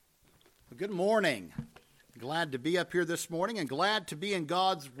Good morning. Glad to be up here this morning and glad to be in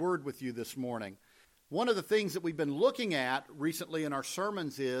God's Word with you this morning. One of the things that we've been looking at recently in our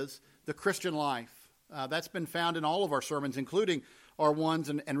sermons is the Christian life. That's been found in all of our sermons, including our ones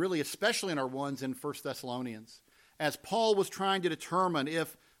and really especially in our ones in 1 Thessalonians. As Paul was trying to determine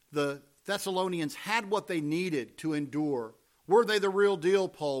if the Thessalonians had what they needed to endure. Were they the real deal,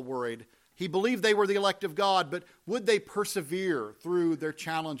 Paul worried? He believed they were the elect of God, but would they persevere through their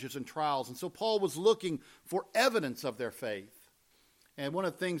challenges and trials? And so Paul was looking for evidence of their faith. And one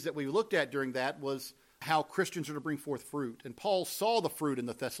of the things that we looked at during that was how Christians are to bring forth fruit. And Paul saw the fruit in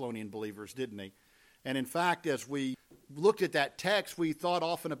the Thessalonian believers, didn't he? And in fact, as we looked at that text, we thought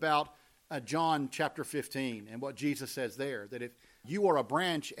often about John chapter 15 and what Jesus says there, that if you are a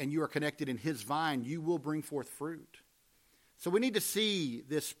branch and you are connected in his vine, you will bring forth fruit. So we need to see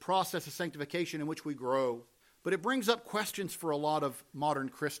this process of sanctification in which we grow. But it brings up questions for a lot of modern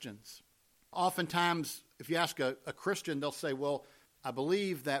Christians. Oftentimes, if you ask a Christian, they'll say, well, I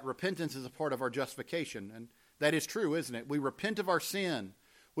believe that repentance is a part of our justification. And that is true, isn't it? We repent of our sin.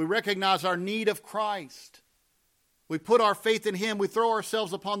 We recognize our need of Christ. We put our faith in him. We throw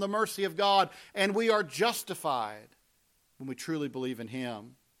ourselves upon the mercy of God. And we are justified when we truly believe in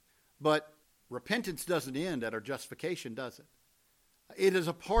him. But repentance doesn't end at our justification, does it? It is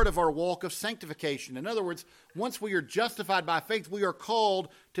a part of our walk of sanctification. In other words, once we are justified by faith, we are called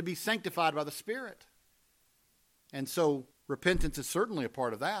to be sanctified by the Spirit. And so repentance is certainly a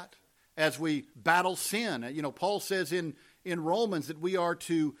part of that. As we battle sin, Paul says in Romans that we are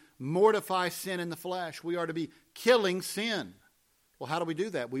to mortify sin in the flesh. We are to be killing sin. Well, how do we do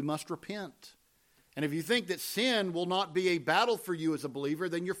that? We must repent. And if you think that sin will not be a battle for you as a believer,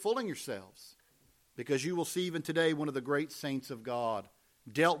 then you're fooling yourselves. Because you will see even today one of the great saints of God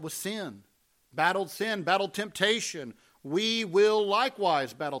dealt with sin, battled temptation. We will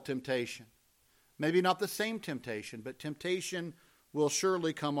likewise battle temptation. Maybe not the same temptation, but temptation will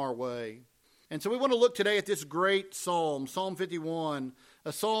surely come our way. And so we want to look today at this great psalm, Psalm 51,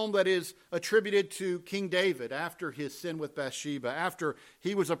 a psalm that is attributed to King David after his sin with Bathsheba, after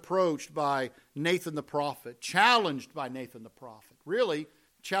he was approached by Nathan the prophet, challenged by Nathan the prophet, really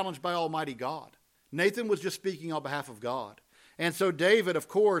challenged by Almighty God. Nathan was just speaking on behalf of God. And so David, of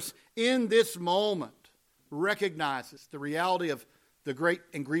course, in this moment, recognizes the reality of the great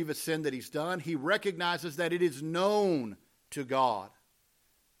and grievous sin that he's done. He recognizes that it is known to God.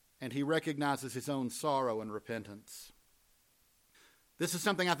 And he recognizes his own sorrow and repentance. This is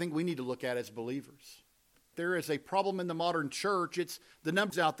something I think we need to look at as believers. There is a problem in the modern church. It's the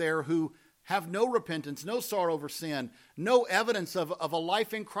numbers out there who have no repentance, no sorrow over sin, no evidence of a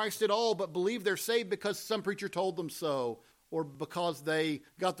life in Christ at all, but believe they're saved because some preacher told them so, or because they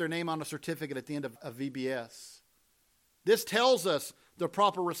got their name on a certificate at the end of VBS. This tells us the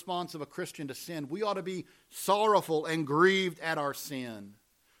proper response of a Christian to sin. We ought to be sorrowful and grieved at our sin,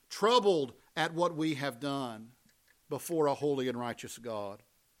 troubled at what we have done before a holy and righteous God.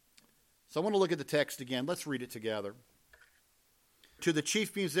 So I want to look at the text again. Let's read it together. To the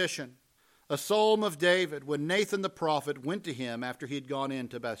chief musician, a psalm of David, when Nathan the prophet went to him after he had gone in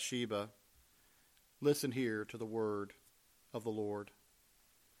to Bathsheba. Listen here to the word of the Lord.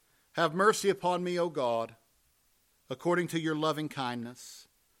 Have mercy upon me, O God, according to your loving kindness.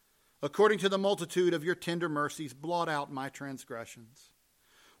 According to the multitude of your tender mercies, blot out my transgressions.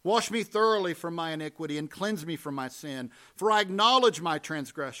 Wash me thoroughly from my iniquity and cleanse me from my sin, for I acknowledge my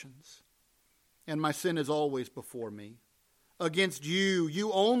transgressions, and my sin is always before me. Against you,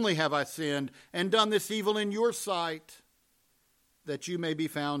 you only have I sinned and done this evil in your sight, that you may be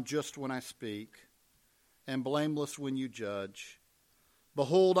found just when I speak and blameless when you judge.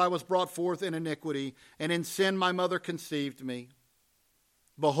 Behold, I was brought forth in iniquity, and in sin my mother conceived me.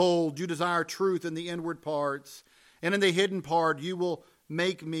 Behold, you desire truth in the inward parts, and in the hidden part you will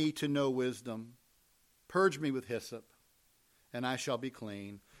make me to know wisdom. Purge me with hyssop, and I shall be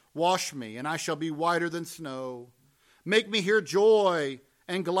clean. Wash me, and I shall be whiter than snow. Make me hear joy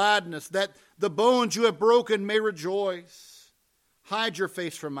and gladness, that the bones you have broken may rejoice. Hide your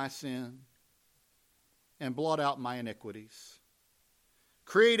face from my sin, and blot out my iniquities.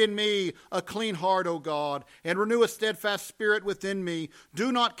 Create in me a clean heart, O God, and renew a steadfast spirit within me.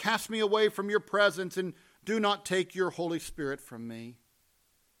 Do not cast me away from your presence, and do not take your Holy Spirit from me.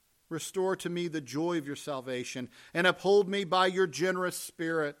 Restore to me the joy of your salvation, and uphold me by your generous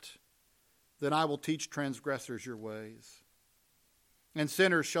spirit. Then I will teach transgressors your ways, and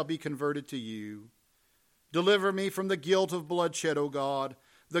sinners shall be converted to you. Deliver me from the guilt of bloodshed, O God,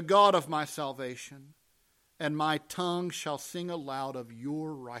 the God of my salvation, and my tongue shall sing aloud of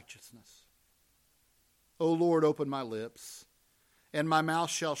your righteousness. O Lord, open my lips, and my mouth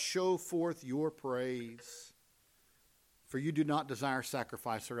shall show forth your praise. For you do not desire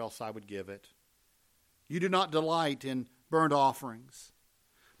sacrifice, or else I would give it. You do not delight in burnt offerings.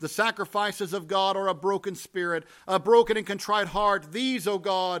 The sacrifices of God are a broken spirit, a broken and contrite heart. These, O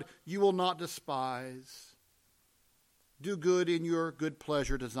God, you will not despise. Do good in your good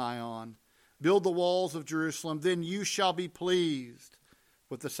pleasure to Zion. Build the walls of Jerusalem. Then you shall be pleased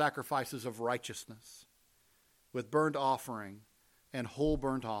with the sacrifices of righteousness, with burnt offering and whole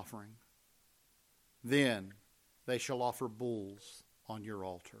burnt offering. Then they shall offer bulls on your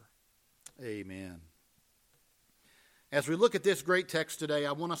altar. Amen. As we look at this great text today,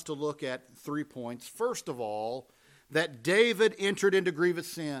 I want us to look at 3 points. First of all, that David entered into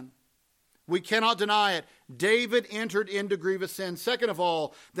grievous sin. We cannot deny it. David entered into grievous sin. Second of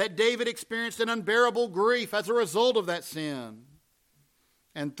all, that David experienced an unbearable grief as a result of that sin.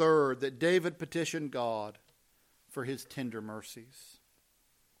 And third, that David petitioned God for his tender mercies.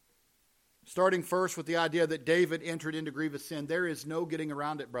 Starting first with the idea that David entered into grievous sin, there is no getting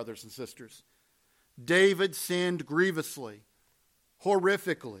around it, brothers and sisters. David sinned grievously,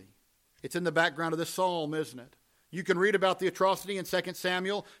 horrifically. It's in the background of this psalm, isn't it? You can read about the atrocity in 2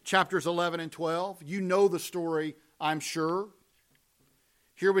 Samuel chapters 11 and 12. You know the story, I'm sure.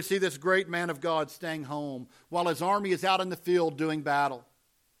 Here we see this great man of God staying home while his army is out in the field doing battle.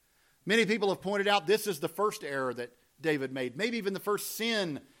 Many people have pointed out this is the first error that David made, maybe even the first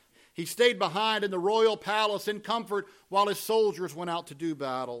sin. He stayed behind in the royal palace in comfort while his soldiers went out to do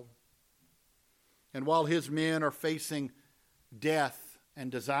battle. And while his men are facing death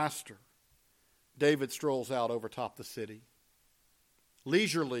and disaster, David strolls out over top the city,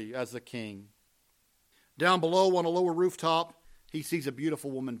 leisurely as the king. Down below on a lower rooftop, he sees a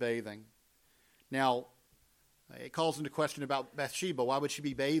beautiful woman bathing. Now, it calls into question about Bathsheba. Why would she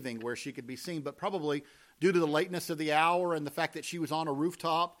be bathing where she could be seen? But probably due to the lateness of the hour and the fact that she was on a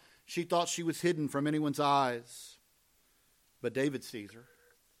rooftop, she thought she was hidden from anyone's eyes. But David sees her.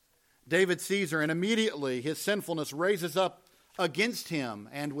 David sees her, and immediately his sinfulness raises up against him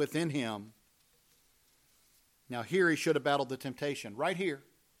and within him. Now here he should have battled the temptation, right here.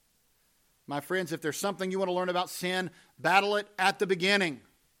 My friends, if there's something you want to learn about sin, battle it at the beginning.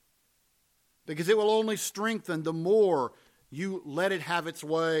 Because it will only strengthen the more you let it have its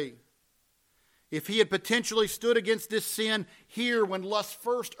way. If he had potentially stood against this sin here when lust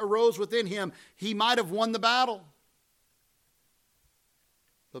first arose within him, he might have won the battle.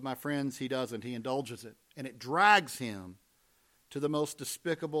 But my friends, he doesn't. He indulges it. And it drags him to the most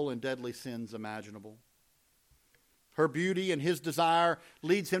despicable and deadly sins imaginable. Her beauty and his desire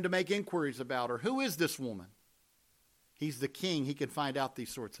leads him to make inquiries about her. Who is this woman? He's the king. He can find out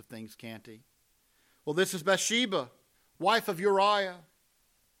these sorts of things, can't he? Well, this is Bathsheba, wife of Uriah.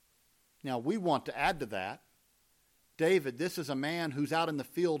 Now, we want to add to that, David, this is a man who's out in the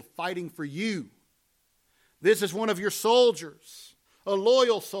field fighting for you. This is one of your soldiers, a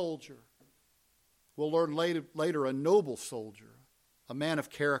loyal soldier. We'll learn later a noble soldier, a man of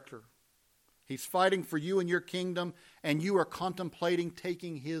character. He's fighting for you and your kingdom, and you are contemplating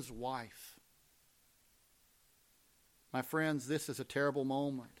taking his wife. My friends, this is a terrible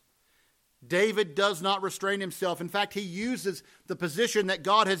moment. David does not restrain himself. In fact, he uses the position that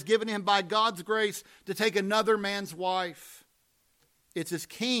God has given him by God's grace to take another man's wife. It's as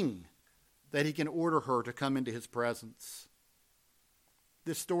king that he can order her to come into his presence.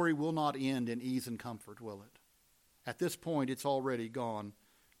 This story will not end in ease and comfort, will it? At this point, it's already gone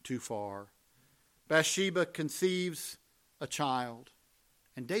too far. Bathsheba conceives a child,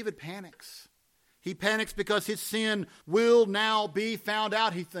 and David panics. He panics because his sin will now be found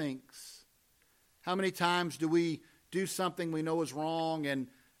out, he thinks. How many times do we do something we know is wrong and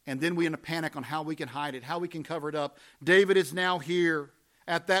then we in a panic on how we can hide it, how we can cover it up? David is now here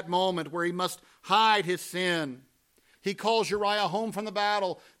at that moment where he must hide his sin. He calls Uriah home from the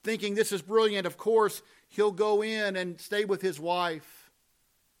battle, thinking this is brilliant. Of course, he'll go in and stay with his wife.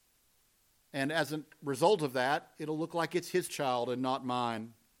 And as a result of that, it'll look like it's his child and not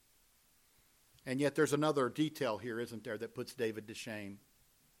mine. And yet there's another detail here, isn't there, that puts David to shame.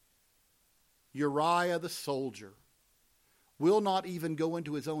 Uriah the soldier will not even go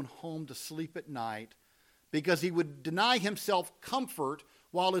into his own home to sleep at night because he would deny himself comfort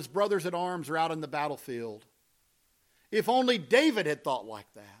while his brothers at arms are out in the battlefield. If only David had thought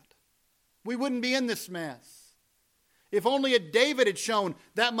like that, we wouldn't be in this mess. If only David had shown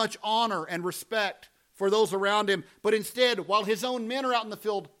that much honor and respect for those around him, but instead, while his own men are out in the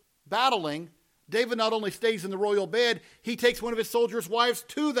field battling, David not only stays in the royal bed, he takes one of his soldiers' wives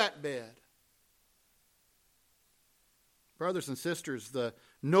to that bed. Brothers and sisters, the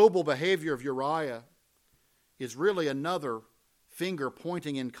noble behavior of Uriah is really another finger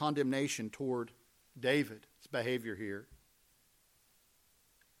pointing in condemnation toward David's behavior here.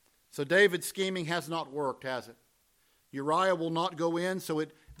 So David's scheming has not worked, has it? Uriah will not go in, so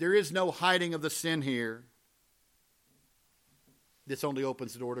there is no hiding of the sin here. This only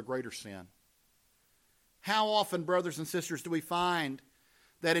opens the door to greater sin. How often, brothers and sisters, do we find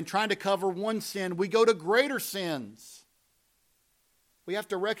that in trying to cover one sin, we go to greater sins? We have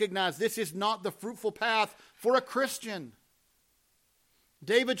to recognize this is not the fruitful path for a Christian.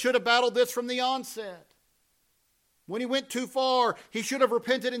 David should have battled this from the onset. When he went too far, he should have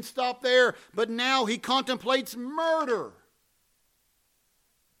repented and stopped there. But now he contemplates murder.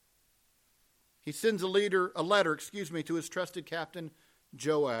 He sends a letter, to his trusted captain,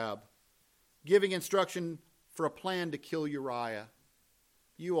 Joab, giving instruction for a plan to kill Uriah.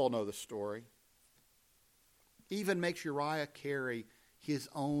 You all know the story. Even makes Uriah carry his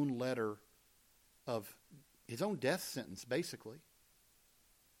own letter of his own death sentence, basically.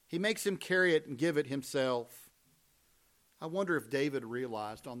 He makes him carry it and give it himself. I wonder if David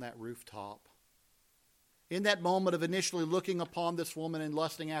realized on that rooftop, in that moment of initially looking upon this woman and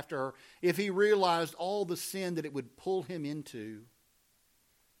lusting after her, if he realized all the sin that it would pull him into.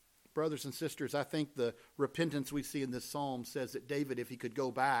 Brothers and sisters, I think the repentance we see in this psalm says that David, if he could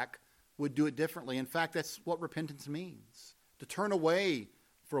go back, would do it differently. In fact, that's what repentance means. To turn away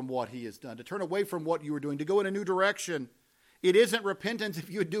from what he has done, to turn away from what you were doing, to go in a new direction. It isn't repentance if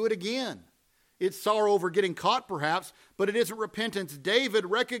you would do it again. It's sorrow over getting caught, perhaps, but it isn't repentance. David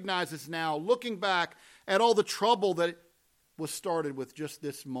recognizes now, looking back at all the trouble that was started with just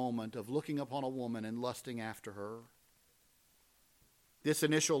this moment of looking upon a woman and lusting after her. This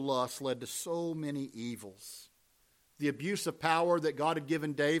initial lust led to so many evils. The abuse of power that God had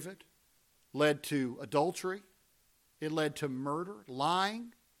given David led to adultery. It led to murder,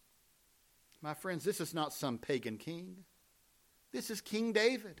 lying. My friends, this is not some pagan king. This is King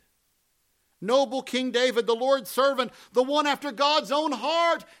David. Noble King David, the Lord's servant, the one after God's own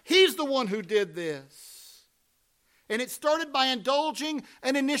heart. He's the one who did this. And it started by indulging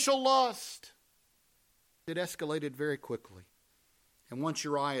an initial lust. It escalated very quickly. And once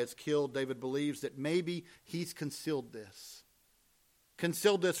Uriah is killed, David believes that maybe he's concealed this.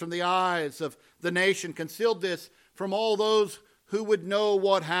 Concealed this from the eyes of the nation. Concealed this from all those who would know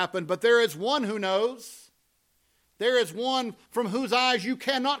what happened. But there is one who knows. There is one from whose eyes you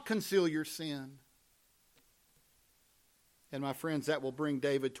cannot conceal your sin. And my friends, that will bring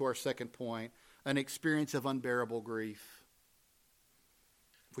David to our second point, an experience of unbearable grief.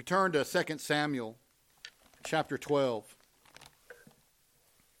 If we turn to 2 Samuel chapter 12.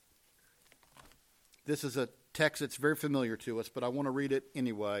 This is a text that's very familiar to us, but I want to read it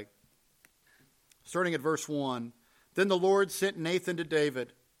anyway. Starting at verse 1. Then the Lord sent Nathan to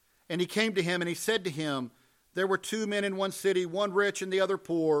David, and he came to him, and he said to him, there were 2 men in one city, one rich and the other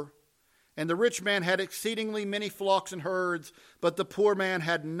poor. And the rich man had exceedingly many flocks and herds, but the poor man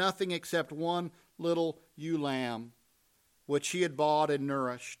had nothing except one little ewe lamb, which he had bought and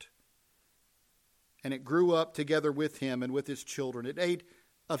nourished. And it grew up together with him and with his children. It ate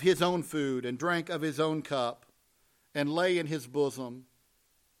of his own food and drank of his own cup and lay in his bosom.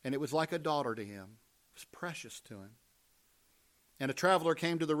 And it was like a daughter to him. It was precious to him. And a traveler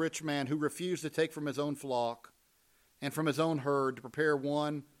came to the rich man who refused to take from his own flock and from his own herd to prepare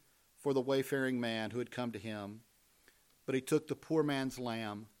one for the wayfaring man who had come to him. But he took the poor man's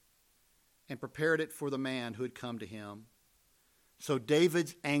lamb and prepared it for the man who had come to him. So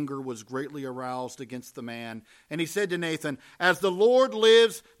David's anger was greatly aroused against the man. And he said to Nathan, as the Lord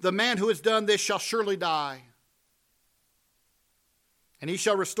lives, the man who has done this shall surely die. And he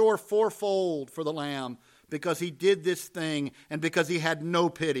shall restore fourfold for the lamb, because he did this thing and because he had no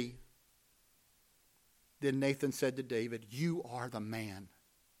pity. Then Nathan said to David, you are the man.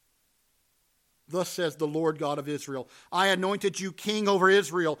 Thus says the Lord God of Israel, I anointed you king over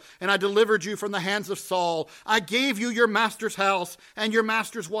Israel, and I delivered you from the hands of Saul. I gave you your master's house and your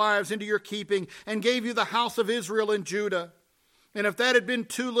master's wives into your keeping, and gave you the house of Israel and Judah. And if that had been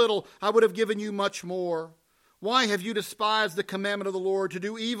too little, I would have given you much more. Why have you despised the commandment of the Lord to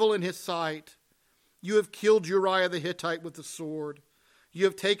do evil in his sight? You have killed Uriah the Hittite with the sword. You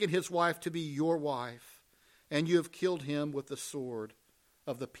have taken his wife to be your wife, and you have killed him with the sword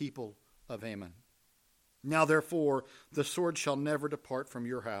of the people of Ammon. Now therefore, the sword shall never depart from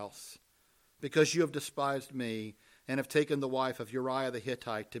your house, because you have despised me, and have taken the wife of Uriah the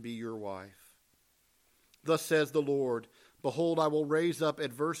Hittite to be your wife. Thus says the Lord, behold, I will raise up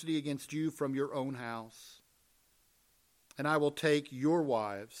adversity against you from your own house, and I will take your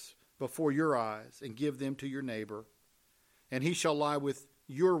wives before your eyes, and give them to your neighbor, and he shall lie with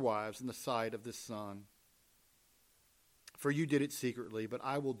your wives in the sight of this sun. For you did it secretly, but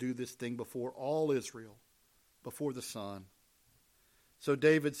I will do this thing before all Israel, before the sun. So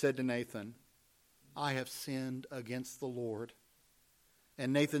David said to Nathan, I have sinned against the Lord.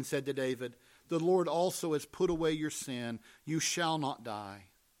 And Nathan said to David, the Lord also has put away your sin. You shall not die.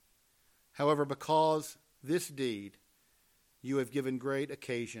 However, because this deed, you have given great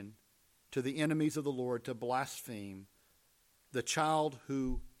occasion to the enemies of the Lord to blaspheme. The child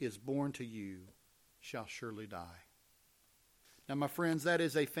who is born to you shall surely die. Now, my friends, that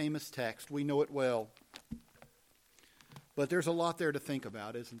is a famous text. We know it well. But there's a lot there to think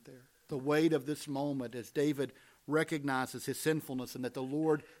about, isn't there? The weight of this moment as David recognizes his sinfulness and that the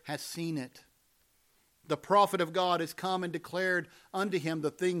Lord has seen it. The prophet of God has come and declared unto him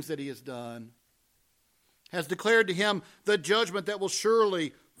the things that he has done. Has declared to him the judgment that will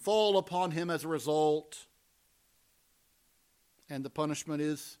surely fall upon him as a result. And the punishment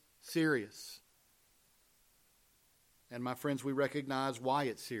is serious. And my friends, we recognize why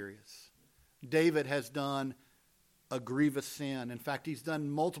it's serious. David has done a grievous sin. In fact, he's done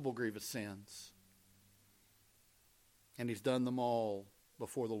multiple grievous sins. And he's done them all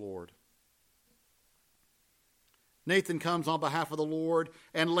before the Lord. Nathan comes on behalf of the Lord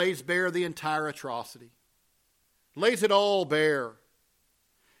and lays bare the entire atrocity. Lays it all bare.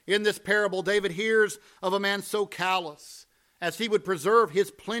 In this parable, David hears of a man so callous as he would preserve his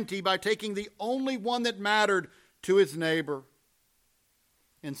plenty by taking the only one that mattered to his neighbor.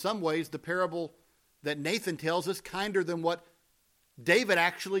 In some ways, the parable that Nathan tells is kinder than what David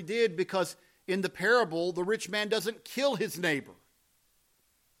actually did, because in the parable, the rich man doesn't kill his neighbor.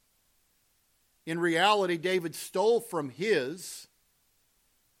 In reality, David stole from his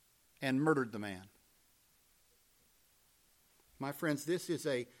and murdered the man. My friends, this is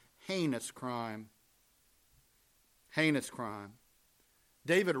a heinous crime. Heinous crime.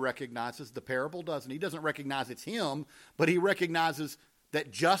 David recognizes the parable, doesn't he? He doesn't recognize it's him, but he recognizes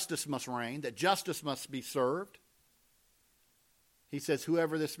that justice must reign, that justice must be served. He says,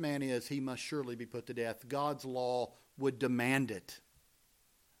 whoever this man is, he must surely be put to death. God's law would demand it.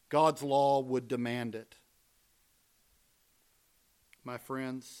 God's law would demand it. My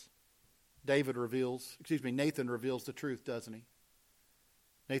friends, Nathan reveals the truth, doesn't he?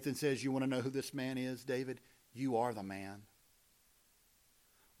 Nathan says, you want to know who this man is, David? You are the man.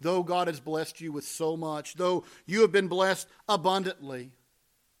 Though God has blessed you with so much, though you have been blessed abundantly,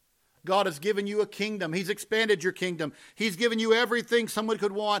 God has given you a kingdom. He's expanded your kingdom. He's given you everything someone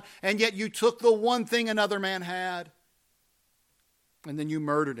could want, and yet you took the one thing another man had, and then you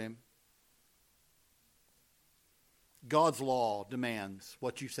murdered him. God's law demands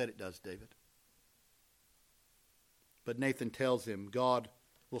what you said it does, David. But Nathan tells him, God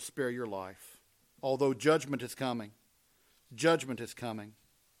will spare your life, although judgment is coming. Judgment is coming.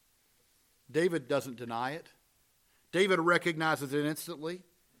 David doesn't deny it. David recognizes it instantly.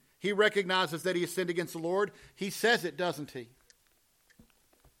 He recognizes that he has sinned against the Lord. He says it, doesn't he?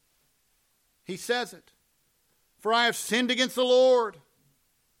 He says it. For I have sinned against the Lord.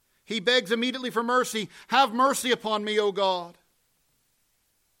 He begs immediately for mercy. Have mercy upon me, O God.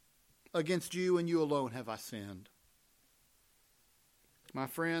 Against you and you alone have I sinned. My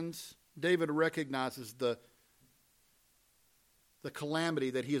friends, David recognizes the calamity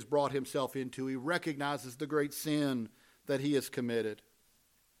that he has brought himself into. He recognizes the great sin that he has committed.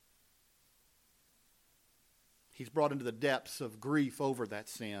 He's brought into the depths of grief over that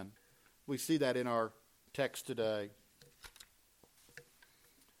sin. We see that in our text today.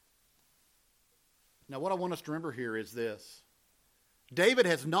 Now, what I want us to remember here is this. David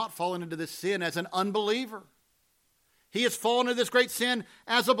has not fallen into this sin as an unbeliever. He has fallen into this great sin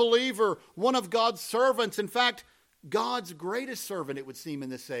as a believer, one of God's servants. In fact, God's greatest servant, it would seem, in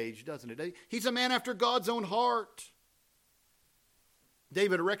this age, doesn't it? He's a man after God's own heart.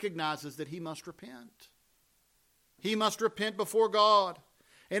 David recognizes that he must repent. He must repent before God.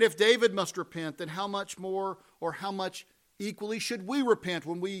 And if David must repent, then how much more or how much equally should we repent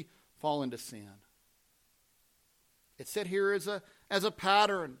when we fall into sin? It's set here as a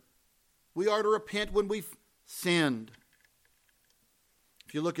pattern. We are to repent when we've sinned.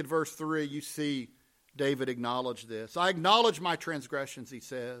 If you look at verse 3, you see David acknowledge this. I acknowledge my transgressions, he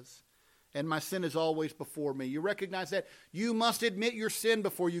says, and my sin is always before me. You recognize that? You must admit your sin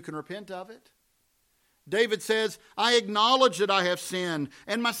before you can repent of it. David says, I acknowledge that I have sinned,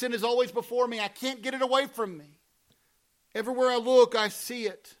 and my sin is always before me. I can't get it away from me. Everywhere I look, I see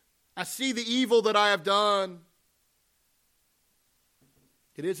it. I see the evil that I have done.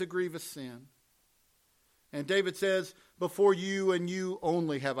 It is a grievous sin. And David says, before you and you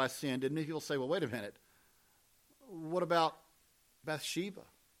only have I sinned. And he'll say, well, wait a minute. What about Bathsheba?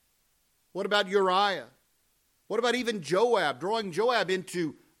 What about Uriah? What about even Joab, drawing Joab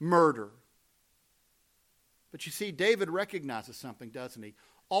into murder? But you see, David recognizes something, doesn't he?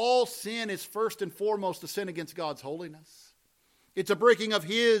 All sin is first and foremost a sin against God's holiness. It's a breaking of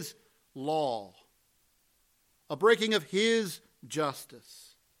His law, a breaking of His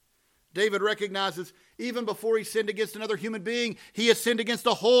justice. David recognizes even before he sinned against another human being, he has sinned against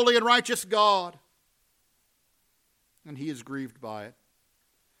a holy and righteous God. And he is grieved by it.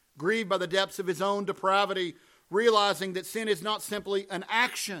 Grieved by the depths of his own depravity, realizing that sin is not simply an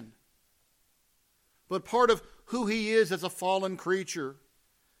action, but part of who he is as a fallen creature.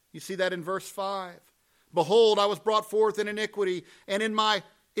 You see that in verse 5. Behold, I was brought forth in iniquity, and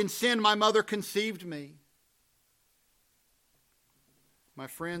in sin my mother conceived me. My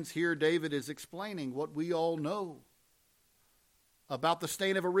friends, here David is explaining what we all know about the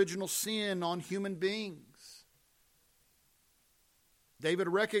stain of original sin on human beings. David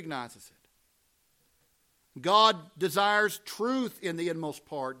recognizes it. God desires truth in the inmost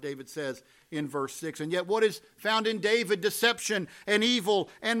part, David says in verse 6. And yet what is found in David? Deception and evil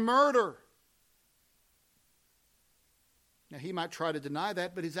and murder. Now he might try to deny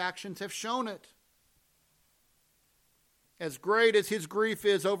that, but his actions have shown it. As great as his grief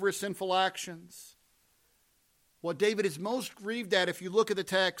is over his sinful actions, what David is most grieved at, if you look at the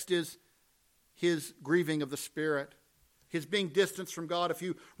text, is his grieving of the Spirit. His being distanced from God. If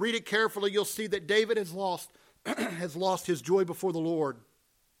you read it carefully, you'll see that David has lost his joy before the Lord.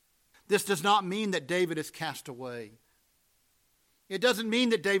 This does not mean that David is cast away. It doesn't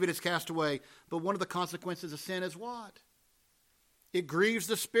mean that David is cast away, but one of the consequences of sin is what? It grieves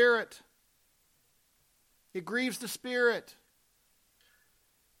the Spirit. It grieves the Spirit.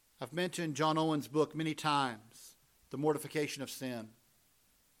 I've mentioned John Owen's book many times, The Mortification of Sin.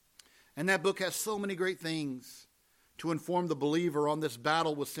 And that book has so many great things to inform the believer on this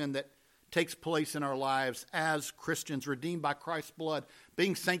battle with sin that takes place in our lives as Christians, redeemed by Christ's blood,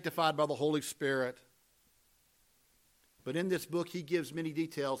 being sanctified by the Holy Spirit. But in this book, he gives many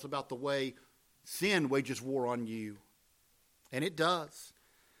details about the way sin wages war on you. And it does.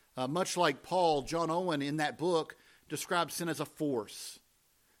 Much like Paul, John Owen in that book describes sin as a force.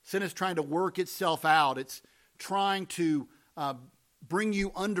 Sin is trying to work itself out. It's trying to bring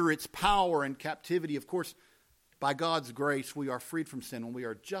you under its power and captivity. Of course, by God's grace, we are freed from sin when we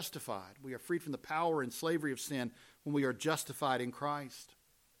are justified. We are freed from the power and slavery of sin when we are justified in Christ.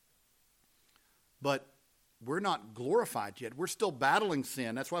 But we're not glorified yet. We're still battling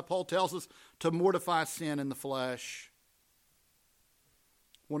sin. That's why Paul tells us to mortify sin in the flesh.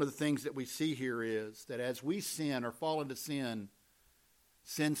 One of the things that we see here is that as we sin or fall into sin,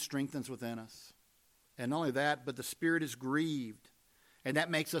 sin strengthens within us. And not only that, but the Spirit is grieved. And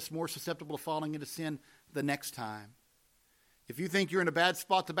that makes us more susceptible to falling into sin the next time. If you think you're in a bad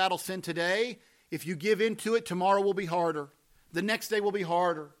spot to battle sin today, if you give in to it, tomorrow will be harder. The next day will be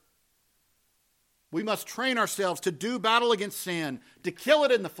harder. We must train ourselves to do battle against sin, to kill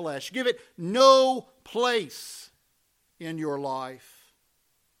it in the flesh, give it no place in your life.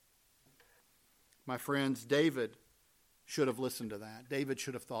 My friends, David should have listened to that. David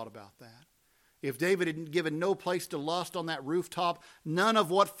should have thought about that. If David had given no place to lust on that rooftop, none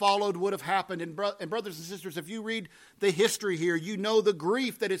of what followed would have happened. And brothers and sisters, if you read the history here, you know the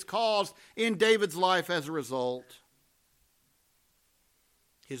grief that is caused in David's life as a result.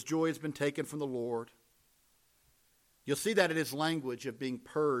 His joy has been taken from the Lord. You'll see that in his language of being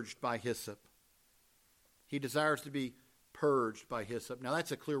purged by hyssop. He desires to be purged by hyssop. Now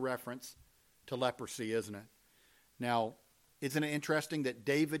that's a clear reference to leprosy, isn't it? Now, isn't it interesting that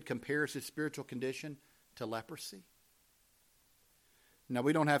David compares his spiritual condition to leprosy? Now,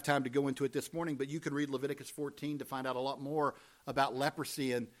 we don't have time to go into it this morning, but you can read Leviticus 14 to find out a lot more about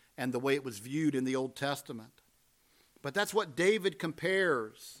leprosy and the way it was viewed in the Old Testament. But that's what David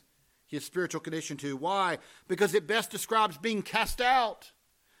compares his spiritual condition to. Why? Because it best describes being cast out,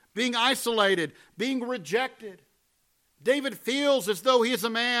 being isolated, being rejected. David feels as though he is a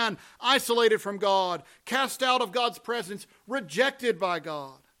man isolated from God, cast out of God's presence, rejected by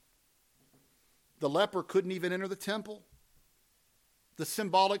God. The leper couldn't even enter the temple, the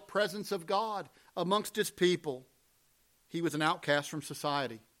symbolic presence of God amongst his people. He was an outcast from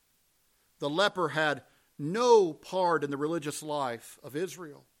society. The leper had no part in the religious life of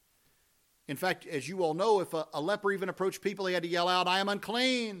Israel. In fact, as you all know, if a leper even approached people, he had to yell out, "I am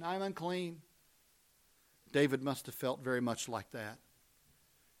unclean, I am unclean." David must have felt very much like that.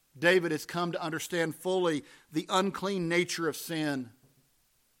 David has come to understand fully the unclean nature of sin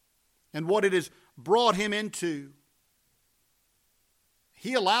and what it has brought him into.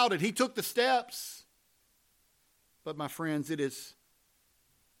 He allowed it. He took the steps. But my friends, it is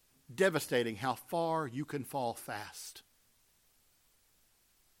devastating how far you can fall fast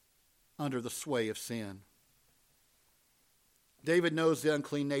under the sway of sin. David knows the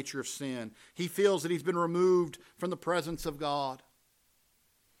unclean nature of sin. He feels that he's been removed from the presence of God.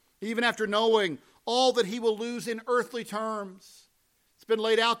 Even after knowing all that he will lose in earthly terms, it's been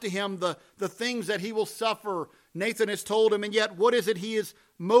laid out to him the things that he will suffer. Nathan has told him, and yet what is it he is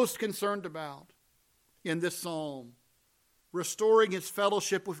most concerned about in this psalm? Restoring his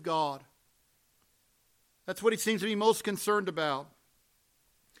fellowship with God. That's what he seems to be most concerned about.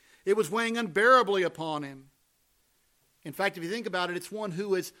 It was weighing unbearably upon him. In fact, if you think about it, it's one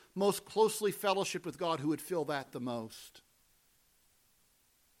who is most closely fellowshiped with God who would feel that the most.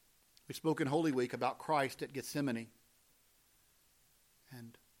 We spoke in Holy Week about Christ at Gethsemane.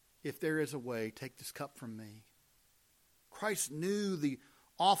 And if there is a way, take this cup from me. Christ knew the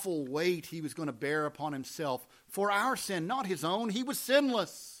awful weight he was going to bear upon himself for our sin, not his own. He was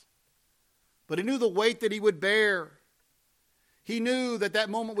sinless. But he knew the weight that he would bear. He knew that that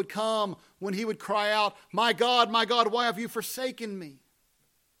moment would come when he would cry out, my God, why have you forsaken me?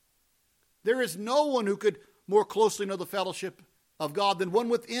 There is no one who could more closely know the fellowship of God than one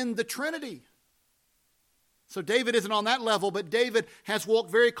within the Trinity. So David isn't on that level, but David has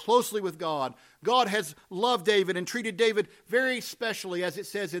walked very closely with God. God has loved David and treated David very specially, as it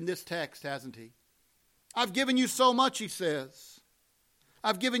says in this text, hasn't he? I've given you so much, he says.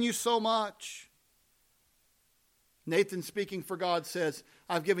 I've given you so much. Nathan, speaking for God, says,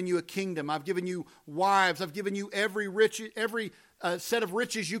 I've given you a kingdom. I've given you wives. I've given you every set of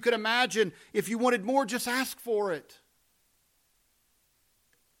riches you could imagine. If you wanted more, just ask for it.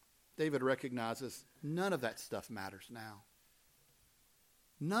 David recognizes none of that stuff matters now.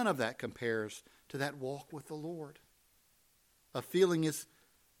 None of that compares to that walk with the Lord. Of feeling his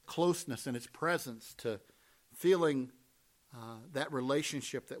closeness and his presence, to feeling that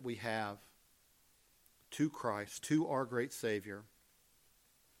relationship that we have to Christ, to our great Savior.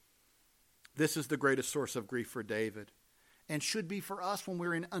 This is the greatest source of grief for David, and should be for us when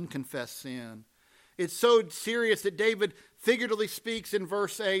we're in unconfessed sin. It's so serious that David figuratively speaks in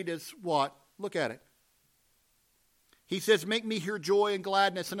verse 8 as what? Look at it. He says, make me hear joy and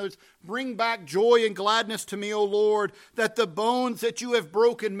gladness. In other words, bring back joy and gladness to me, O Lord, that the bones that you have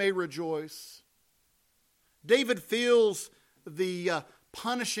broken may rejoice. David feels the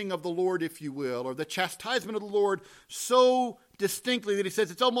punishing of the Lord, if you will, or the chastisement of the Lord so distinctly that he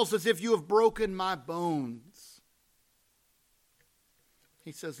says, it's almost as if you have broken my bones.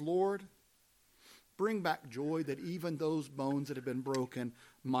 He says, Lord, bring back joy that even those bones that have been broken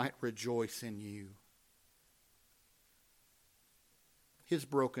might rejoice in you. His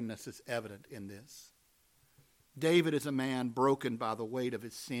brokenness is evident in this. David is a man broken by the weight of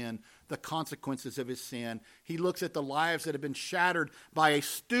his sin, the consequences of his sin. He looks at the lives that have been shattered by a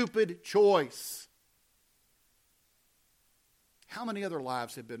stupid choice. How many other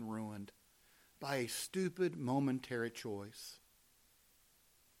lives have been ruined by a stupid momentary choice?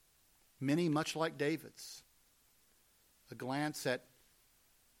 Many much like David's. A glance at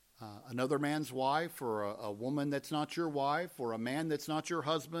another man's wife, or a woman that's not your wife, or a man that's not your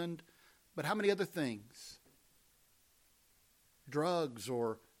husband. But how many other things? Drugs,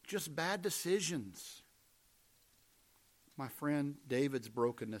 or just bad decisions. My friend, David's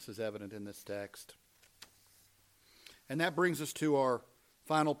brokenness is evident in this text. And that brings us to our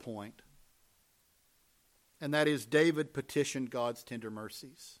final point. And that is, David petitioned God's tender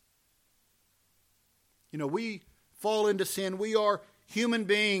mercies. You know, we fall into sin. We are human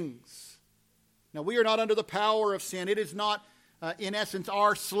beings. Now, we are not under the power of sin. It is not, in essence,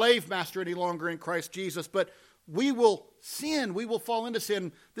 our slave master any longer in Christ Jesus. But we will sin. We will fall into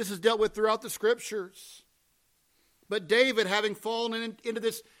sin. This is dealt with throughout the Scriptures. But David, having fallen into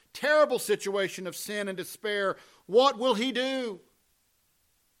this terrible situation of sin and despair, what will he do?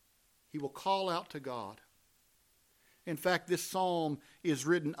 He will call out to God. In fact, this psalm is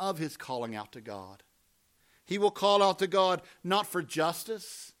written of his calling out to God. He will call out to God not for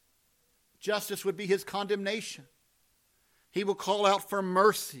justice. Justice would be his condemnation. He will call out for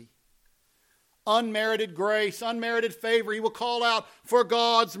mercy, unmerited grace, unmerited favor. He will call out for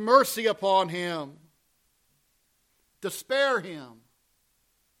God's mercy upon him, to spare him.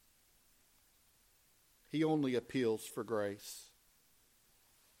 He only appeals for grace.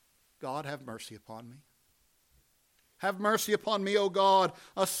 God, have mercy upon me. Have mercy upon me, O God,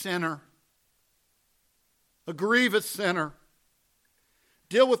 a sinner, a grievous sinner.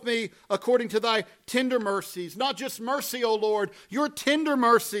 Deal with me according to thy tender mercies. Not just mercy, O Lord, your tender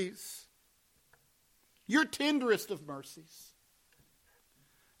mercies. Your tenderest of mercies.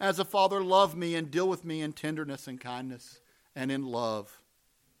 As a father, love me and deal with me in tenderness and kindness and in love.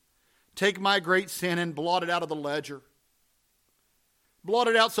 Take my great sin and blot it out of the ledger. Blot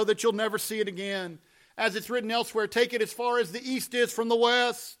it out so that you'll never see it again. As it's written elsewhere, take it as far as the east is from the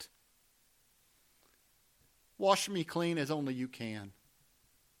west. Wash me clean as only you can.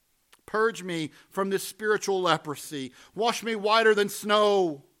 Purge me from this spiritual leprosy. Wash me whiter than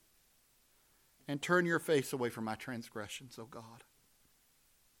snow. And turn your face away from my transgressions, O God.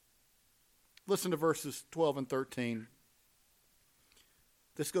 Listen to verses 12 and 13.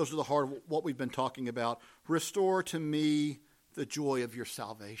 This goes to the heart of what we've been talking about. Restore to me the joy of your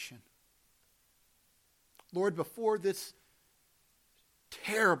salvation. Lord, before this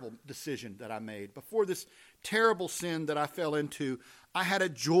terrible decision that I made, before this terrible sin that I fell into, I had a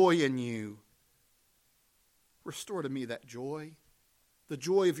joy in you. Restore to me that joy. The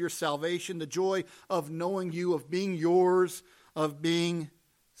joy of your salvation, the joy of knowing you, of being yours, of being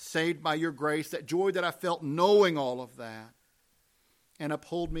saved by your grace, that joy that I felt knowing all of that. And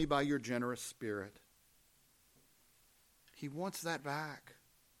uphold me by your generous spirit. He wants that back.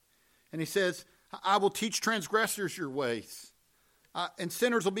 And he says, I will teach transgressors your ways, and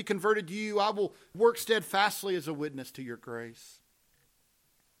sinners will be converted to you. I will work steadfastly as a witness to your grace.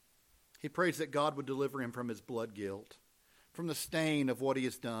 He prays that God would deliver him from his blood guilt, from the stain of what he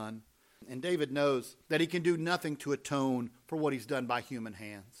has done. And David knows that he can do nothing to atone for what he's done by human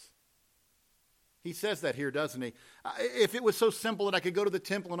hands. He says that here, doesn't he? If it was so simple that I could go to the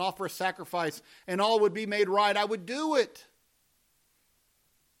temple and offer a sacrifice and all would be made right, I would do it.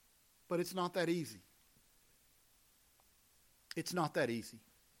 But it's not that easy. It's not that easy.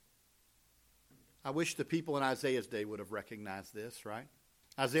 I wish the people in Isaiah's day would have recognized this, right?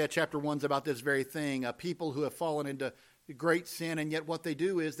 Isaiah chapter 1 is about this very thing, a people who have fallen into great sin, and yet what they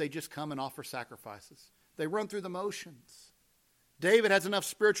do is they just come and offer sacrifices. They run through the motions. David has enough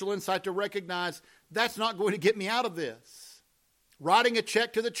spiritual insight to recognize that's not going to get me out of this. Writing a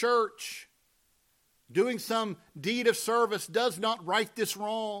check to the church, doing some deed of service does not right this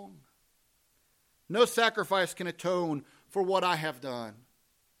wrong. No sacrifice can atone for what I have done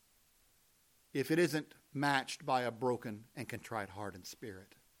if it isn't matched by a broken and contrite heart and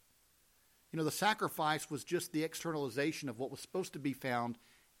spirit. You know, the sacrifice was just the externalization of what was supposed to be found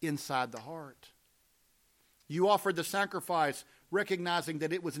inside the heart. You offered the sacrifice recognizing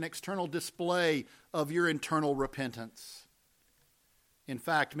that it was an external display of your internal repentance. In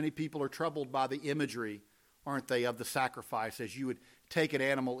fact, many people are troubled by the imagery, aren't they, of the sacrifice, as you would take an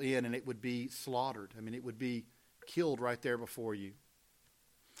animal in and it would be slaughtered. I mean, it would be killed right there before you.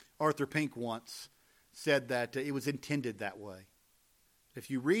 Arthur Pink once said that it was intended that way.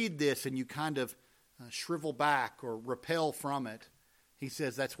 If you read this and you kind of shrivel back or repel from it, he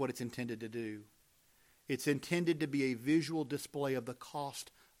says that's what it's intended to do. It's intended to be a visual display of the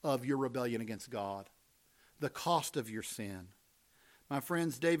cost of your rebellion against God, the cost of your sin. My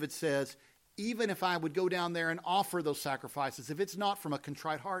friends, David says, even if I would go down there and offer those sacrifices, if it's not from a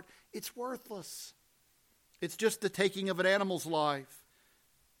contrite heart, it's worthless. It's just the taking of an animal's life.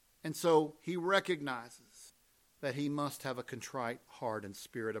 And so he recognizes that he must have a contrite heart and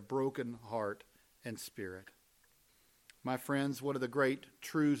spirit, a broken heart and spirit. My friends, one of the great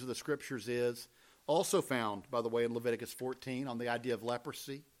truths of the Scriptures is, also found, by the way, in Leviticus 14 on the idea of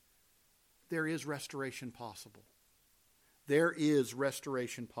leprosy, there is restoration possible. There is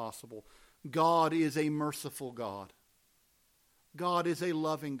restoration possible. God is a merciful God. God is a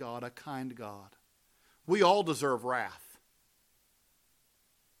loving God, a kind God. We all deserve wrath.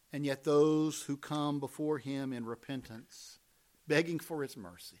 And yet those who come before him in repentance, begging for his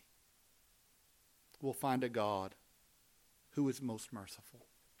mercy, will find a God who is most merciful.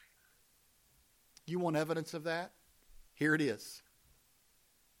 You want evidence of that? Here it is.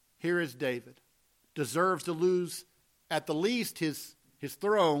 Here is David. Deserves to lose at the least his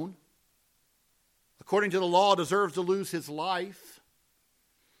throne. According to the law, deserves to lose his life.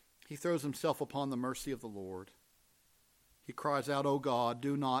 He throws himself upon the mercy of the Lord. He cries out, "O God,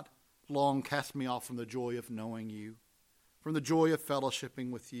 do not long cast me off from the joy of knowing you, from the joy of fellowshipping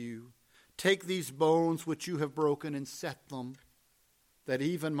with you. Take these bones which you have broken and set them, that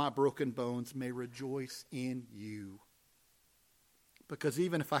even my broken bones may rejoice in you. Because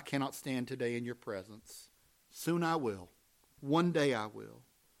even if I cannot stand today in your presence, soon I will. One day I will.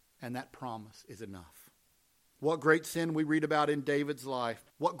 And that promise is enough." What great sin we read about in David's life.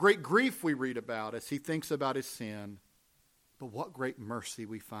 What great grief we read about as he thinks about his sin. But what great mercy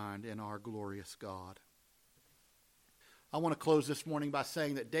we find in our glorious God. I want to close this morning by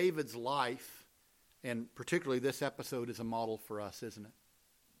saying that David's life, and particularly this episode, is a model for us, isn't it?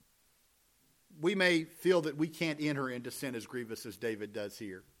 We may feel that we can't enter into sin as grievous as David does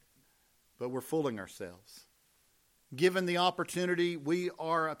here, but we're fooling ourselves. Given the opportunity, we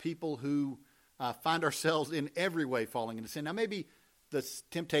are a people who find ourselves in every way falling into sin. Now, maybe the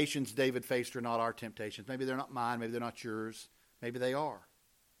temptations David faced are not our temptations. Maybe they're not mine. Maybe they're not yours. Maybe they are.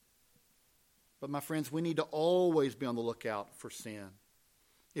 But my friends, we need to always be on the lookout for sin.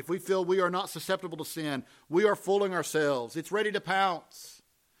 If we feel we are not susceptible to sin, we are fooling ourselves. It's ready to pounce.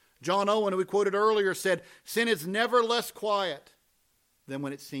 John Owen, who we quoted earlier, said, sin is never less quiet than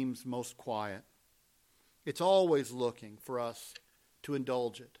when it seems most quiet. It's always looking for us to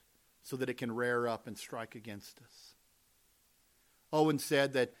indulge it so that it can rear up and strike against us. Owen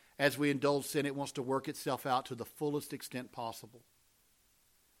said that as we indulge sin, it wants to work itself out to the fullest extent possible.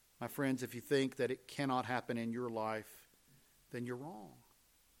 My friends, if you think that it cannot happen in your life, then you're wrong.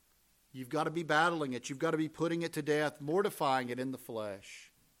 You've got to be battling it. You've got to be putting it to death, mortifying it in the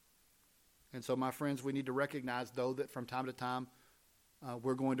flesh. And so, my friends, we need to recognize, though, that from time to time,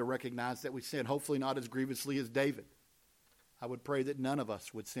 we're going to recognize that we sin, hopefully not as grievously as David. I would pray that none of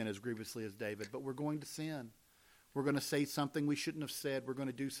us would sin as grievously as David, but we're going to sin. We're going to say something we shouldn't have said. We're going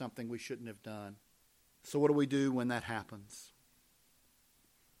to do something we shouldn't have done. So what do we do when that happens?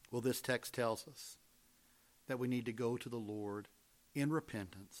 Well, this text tells us that we need to go to the Lord in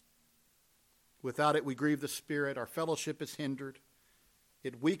repentance. Without it, we grieve the Spirit. Our fellowship is hindered.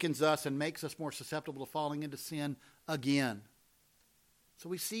 It weakens us and makes us more susceptible to falling into sin again. So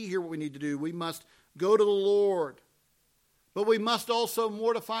we see here what we need to do. We must go to the Lord, but we must also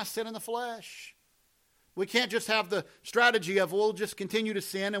mortify sin in the flesh. We can't just have the strategy of, we'll just continue to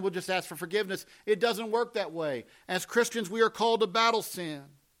sin and we'll just ask for forgiveness. It doesn't work that way. As Christians, we are called to battle sin.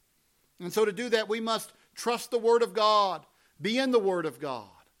 And so to do that, we must trust the Word of God, be in the Word of God,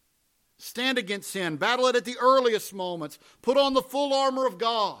 stand against sin, battle it at the earliest moments, put on the full armor of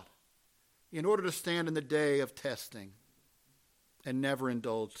God in order to stand in the day of testing and never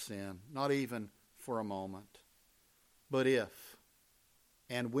indulge sin, not even for a moment. But if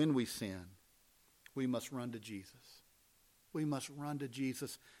and when we sin, we must run to Jesus. We must run to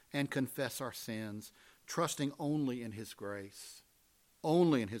Jesus and confess our sins, trusting only in His grace.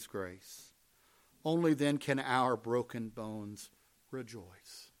 Only in His grace. Only then can our broken bones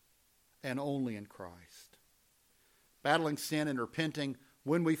rejoice. And only in Christ. Battling sin and repenting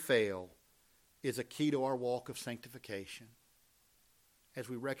when we fail is a key to our walk of sanctification. As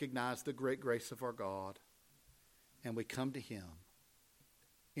we recognize the great grace of our God and we come to Him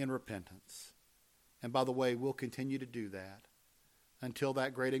in repentance. And by the way, we'll continue to do that until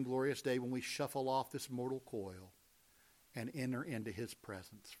that great and glorious day when we shuffle off this mortal coil and enter into His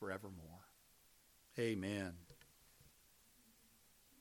presence forevermore. Amen.